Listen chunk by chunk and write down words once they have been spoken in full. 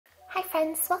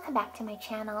friends, welcome back to my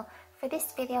channel. For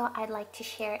this video, I'd like to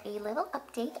share a little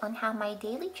update on how my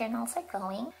daily journals are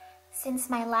going. Since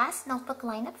my last notebook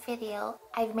lineup video,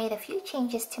 I've made a few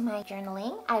changes to my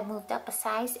journaling. I've moved up a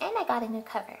size and I got a new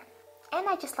cover. And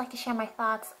I'd just like to share my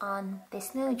thoughts on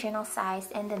this new journal size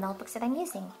and the notebooks that I'm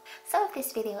using. So if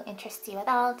this video interests you at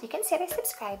all, do consider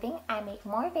subscribing. I make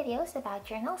more videos about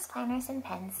journals, planners, and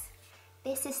pens.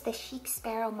 This is the Chic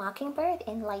Sparrow Mockingbird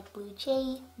in light blue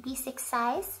jade, B6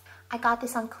 size. I got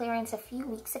this on clearance a few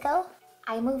weeks ago.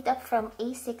 I moved up from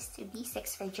A6 to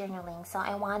B6 for journaling, so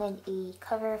I wanted a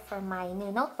cover for my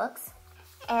new notebooks.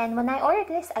 And when I ordered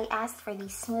this, I asked for the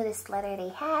smoothest leather they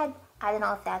had. I don't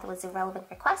know if that was a relevant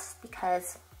request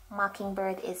because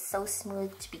Mockingbird is so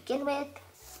smooth to begin with.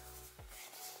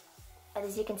 But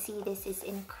as you can see, this is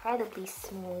incredibly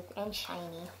smooth and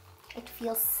shiny. It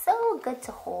feels so good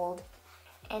to hold.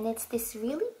 And it's this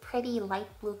really pretty light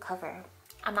blue cover.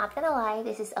 I'm not gonna lie,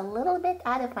 this is a little bit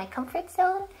out of my comfort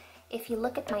zone. If you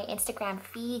look at my Instagram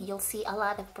feed, you'll see a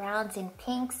lot of browns and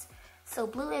pinks. So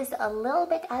blue is a little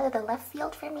bit out of the left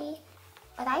field for me.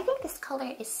 But I think this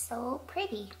color is so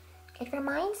pretty. It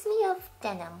reminds me of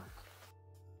denim.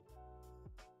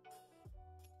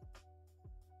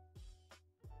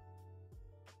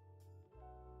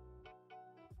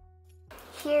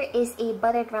 Here is a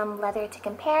buttered rum leather to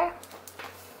compare.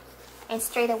 And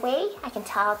straight away, I can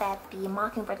tell that the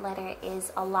Mockingbird leather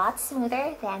is a lot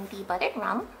smoother than the buttered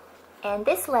rum. And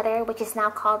this leather, which is now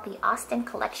called the Austin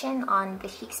Collection on the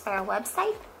Chic Sparrow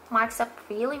website, marks up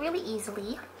really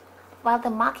easily, while the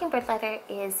Mockingbird leather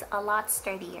is a lot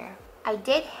sturdier. I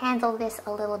did handle this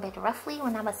a little bit roughly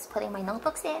when I was putting my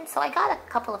notebooks in, so I got a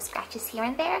couple of scratches here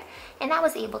and there, and I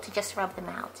was able to just rub them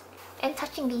out. And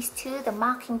touching these two, the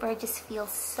Mockingbird just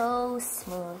feels so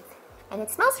smooth. And it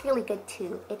smells really good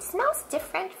too. It smells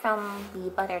different from the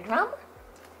buttered rum.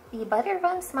 The buttered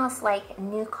rum smells like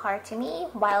new car to me,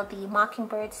 while the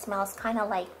Mockingbird smells kind of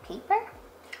like paper.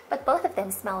 But both of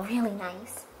them smell really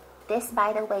nice. This,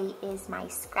 by the way, is my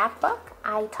scrapbook.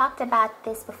 I talked about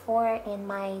this before in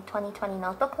my 2020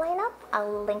 notebook lineup.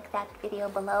 I'll link that video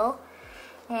below.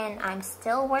 And I'm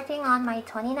still working on my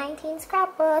 2019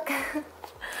 scrapbook.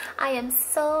 I am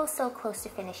so close to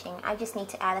finishing. I just need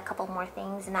to add a couple more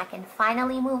things and I can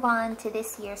finally move on to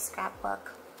this year's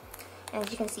scrapbook. And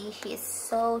as you can see, she is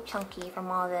so chunky from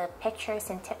all the pictures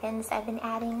and tip-ins I've been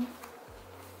adding.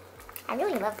 I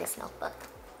really love this notebook.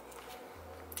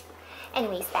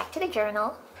 Anyways, back to the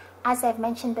journal. As I've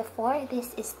mentioned before,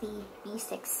 this is the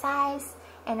B6 size.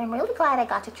 And I'm really glad I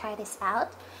got to try this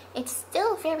out. It's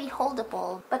still very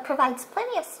holdable, but provides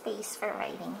plenty of space for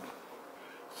writing.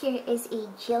 Here is a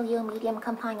Giglio medium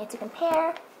companion to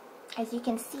compare. As you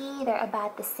can see, they're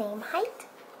about the same height.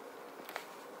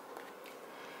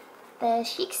 The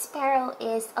Chic Sparrow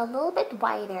is a little bit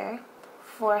wider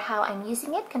for how I'm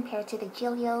using it compared to the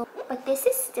Giglio, but this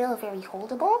is still very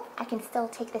holdable. I can still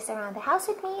take this around the house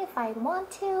with me if I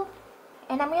want to.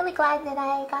 And I'm really glad that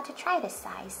I got to try this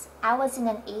size. I was in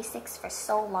an A6 for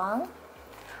so long.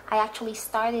 I actually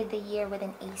started the year with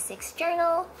an A6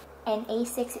 journal, and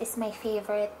A6 is my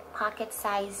favorite pocket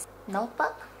size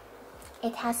notebook.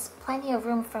 It has plenty of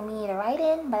room for me to write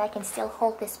in, but I can still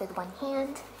hold this with one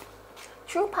hand.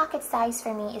 True pocket size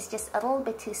for me is just a little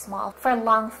bit too small for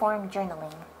long form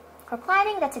journaling. For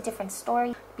planning, that's a different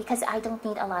story because I don't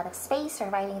need a lot of space or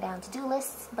writing down to-do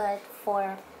lists, but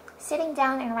for sitting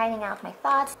down and writing out my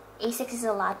thoughts, A6 is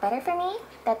a lot better for me.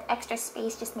 That extra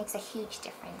space just makes a huge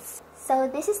difference. So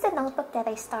this is the notebook that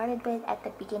I started with at the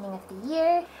beginning of the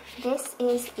year. This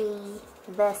is the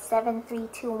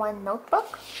 7321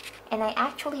 notebook. And I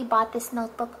actually bought this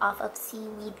notebook off of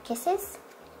Seaweed Kisses.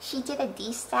 She did a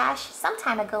D-stash some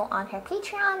time ago on her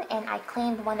Patreon and I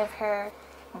claimed one of her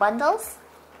bundles.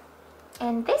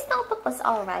 And this notebook was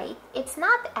alright. It's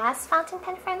not as fountain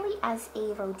pen friendly as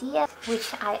a Rhodia,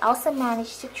 which I also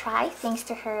managed to try thanks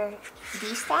to her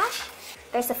D-stash.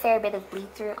 There's a fair bit of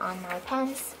bleed through on my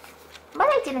pens. But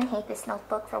I didn't hate this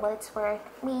notebook for what it's worth.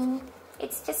 I mean,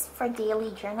 it's just for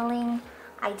daily journaling.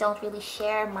 I don't really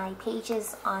share my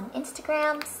pages on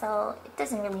Instagram, so it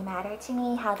doesn't really matter to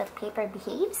me how the paper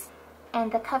behaves. And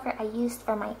the cover I used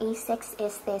for my A6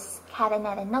 is this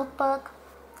Catanetta notebook.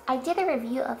 I did a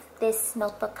review of this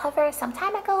notebook cover some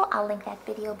time ago. I'll link that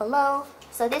video below.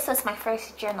 So this was my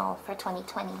first journal for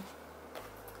 2020.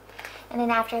 And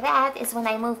then after that is when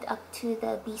I moved up to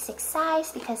the B6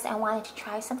 size because I wanted to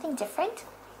try something different.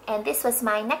 And this was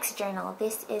my next journal.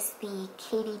 This is the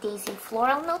Katie Daisy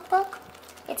Floral Notebook.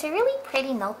 It's a really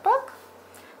pretty notebook.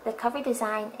 The cover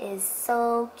design is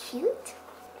so cute.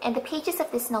 And the pages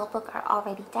of this notebook are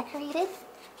already decorated.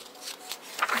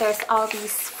 There's all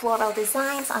these floral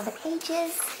designs on the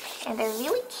pages, and they're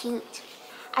really cute.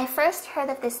 I first heard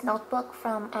of this notebook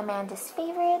from Amanda's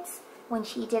Favorites when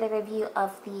she did a review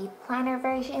of the planner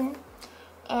version,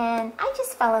 and I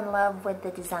just fell in love with the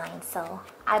design, so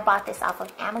I bought this off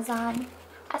of Amazon.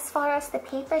 As far as the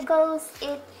paper goes,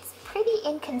 it's pretty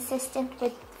inconsistent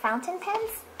with fountain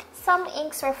pens. Some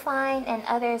inks were fine and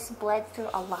others bled through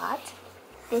a lot.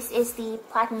 This is the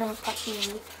Platinum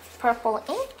Techie purple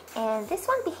ink, and this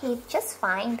one behaved just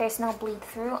fine. There's no bleed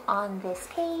through on this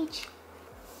page.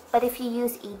 But if you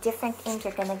use a different ink,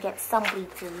 you're gonna get some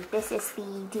bleed through. This is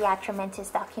the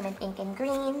Diatramentis document ink in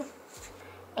green.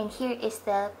 And here is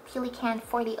the Pelikan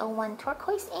 4001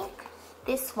 turquoise ink.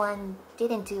 This one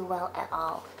didn't do well at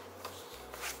all.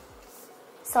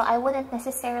 So I wouldn't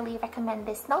necessarily recommend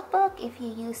this notebook if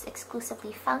you use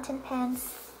exclusively fountain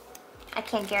pens. I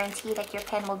can't guarantee that your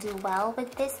pen will do well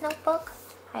with this notebook.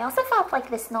 I also felt like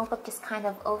this notebook just kind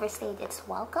of overstayed its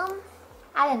welcome.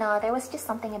 I don't know, there was just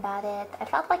something about it. I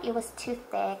felt like it was too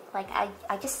thick, like I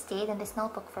just stayed in this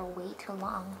notebook for way too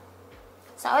long.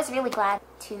 So I was really glad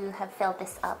to have filled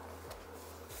this up.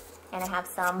 And I have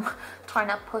some torn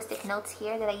up post-it notes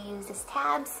here that I used as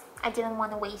tabs. I didn't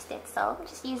want to waste it, so I'm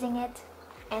just using it.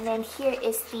 And then here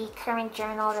is the current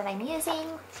journal that I'm using.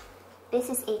 This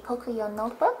is a Kokuyo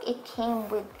notebook. It came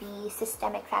with the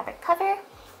systemic fabric cover.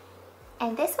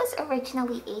 And this was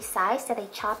originally a size that I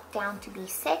chopped down to be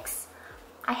 6.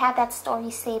 I have that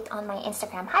story saved on my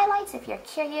Instagram highlights if you're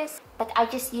curious, but I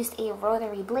just used a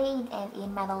rotary blade and a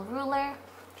metal ruler,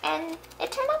 and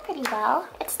it turned out pretty well.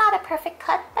 It's not a perfect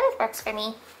cut, but it works for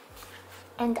me.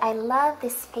 And I love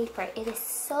this paper. It is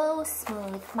so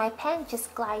smooth. My pen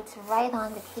just glides right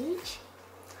on the page.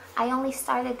 I only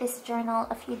started this journal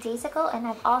a few days ago and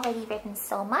I've already written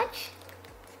so much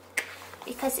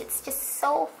because it's just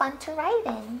so fun to write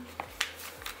in.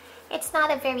 It's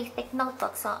not a very thick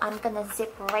notebook, so I'm gonna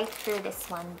zip right through this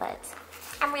one, but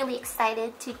I'm really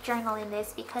excited to journal in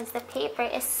this because the paper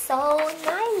is so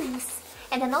nice.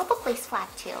 And the notebook lays flat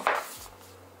too.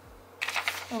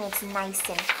 And it's nice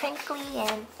and crinkly,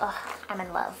 and I'm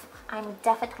in love. I'm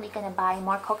definitely gonna buy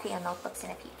more Kokuyo notebooks in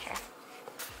the future.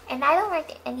 And I don't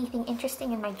write anything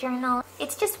interesting in my journal.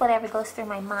 It's just whatever goes through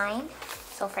my mind.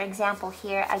 So for example,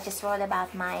 here I just wrote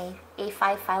about my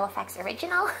A5 Filofax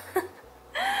original.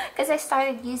 Because I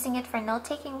started using it for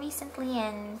note-taking recently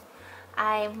and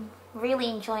I'm really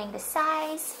enjoying the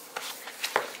size.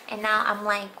 And now I'm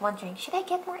like wondering, should I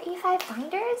get more A5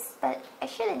 binders? But I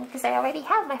shouldn't because I already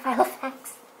have my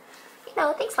Filofax. You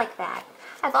know, things like that.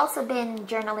 I've also been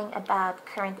journaling about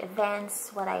current events,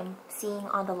 what I'm seeing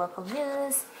on the local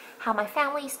news, how my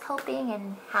family's coping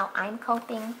and how I'm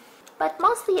coping. But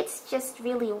mostly it's just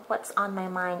really what's on my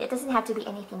mind. It doesn't have to be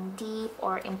anything deep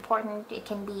or important. It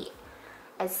can be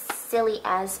as silly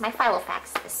as my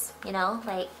Filofax is, you know,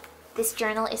 like this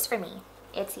journal is for me.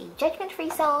 It's a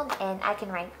judgment-free zone and I can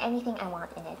write anything I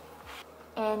want in it.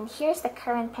 And here's the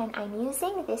current pen I'm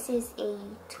using. This is a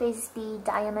TWSBI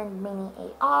Diamond Mini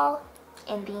A-All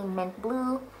in the mint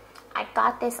blue. I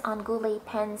got this on Goulet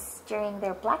Pens during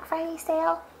their Black Friday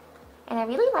sale and I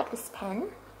really like this pen.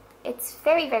 It's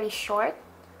very, very short,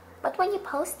 but when you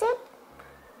post it,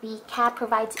 the cap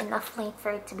provides enough length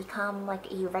for it to become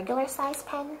like a regular size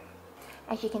pen,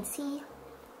 as you can see.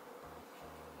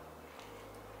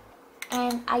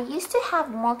 And I used to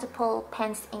have multiple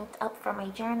pens inked up for my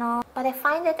journal, but I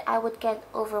find that I would get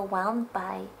overwhelmed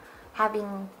by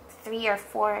having 3 or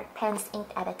 4 pens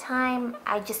inked at a time.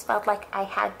 I just felt like I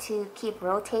had to keep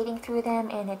rotating through them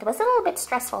and it was a little bit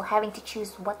stressful having to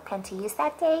choose what pen to use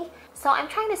that day. So I'm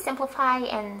trying to simplify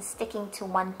and sticking to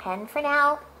one pen for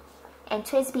now. And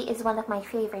TWSBI is one of my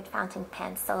favorite fountain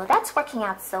pens, so that's working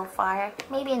out so far.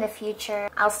 Maybe in the future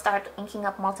I'll start inking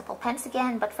up multiple pens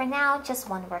again, but for now just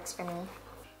one works for me.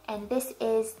 And this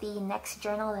is the next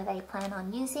journal that I plan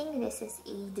on using. This is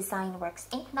a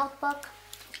DesignWorks ink notebook.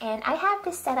 And I have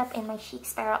this set up in my Chic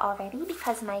Sparrow already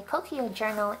because my Kokuyo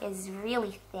journal is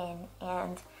really thin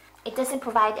and it doesn't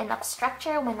provide enough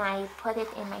structure when I put it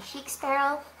in my Chic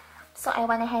Sparrow. So I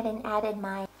went ahead and added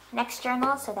my next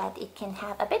journal so that it can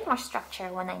have a bit more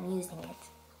structure when I'm using it.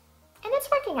 And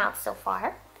it's working out so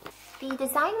far. The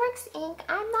DesignWorks ink,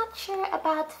 I'm not sure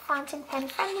about fountain pen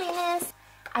friendliness.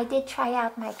 I did try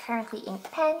out my currently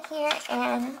inked pen here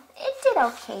and it did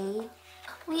okay.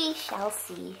 We shall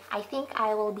see. I think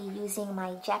I will be using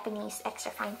my Japanese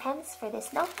extra fine pens for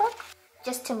this notebook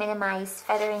just to minimize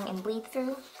feathering and bleed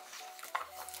through.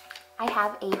 I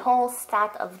have a whole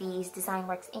stack of these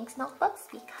DesignWorks inks notebooks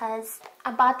because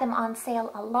I bought them on sale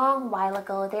a long while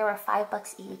ago. They were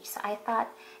 $5 each, so I thought,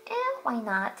 why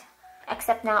not?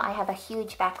 Except now I have a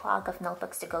huge backlog of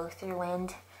notebooks to go through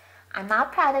and I'm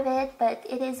not proud of it, but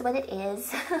it is what it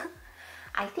is.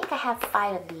 I think I have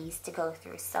 5 of these to go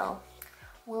through, so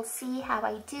we'll see how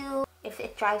I do. If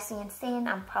it drives me insane,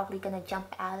 I'm probably gonna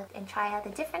jump out and try out a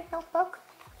different notebook.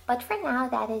 But for now,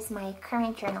 that is my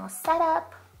current journal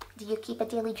setup. Do you keep a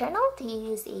daily journal? Do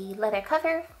you use a leather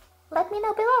cover? Let me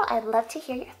know below. I'd love to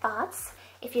hear your thoughts.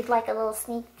 If you'd like a little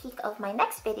sneak peek of my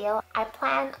next video, I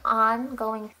plan on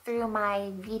going through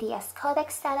my VDS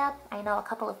Codex setup. I know a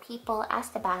couple of people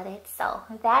asked about it, so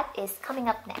that is coming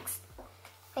up next.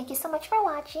 Thank you so much for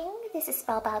watching. This is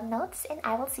Spellbound Notes, and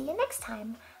I will see you next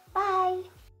time.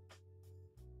 Bye!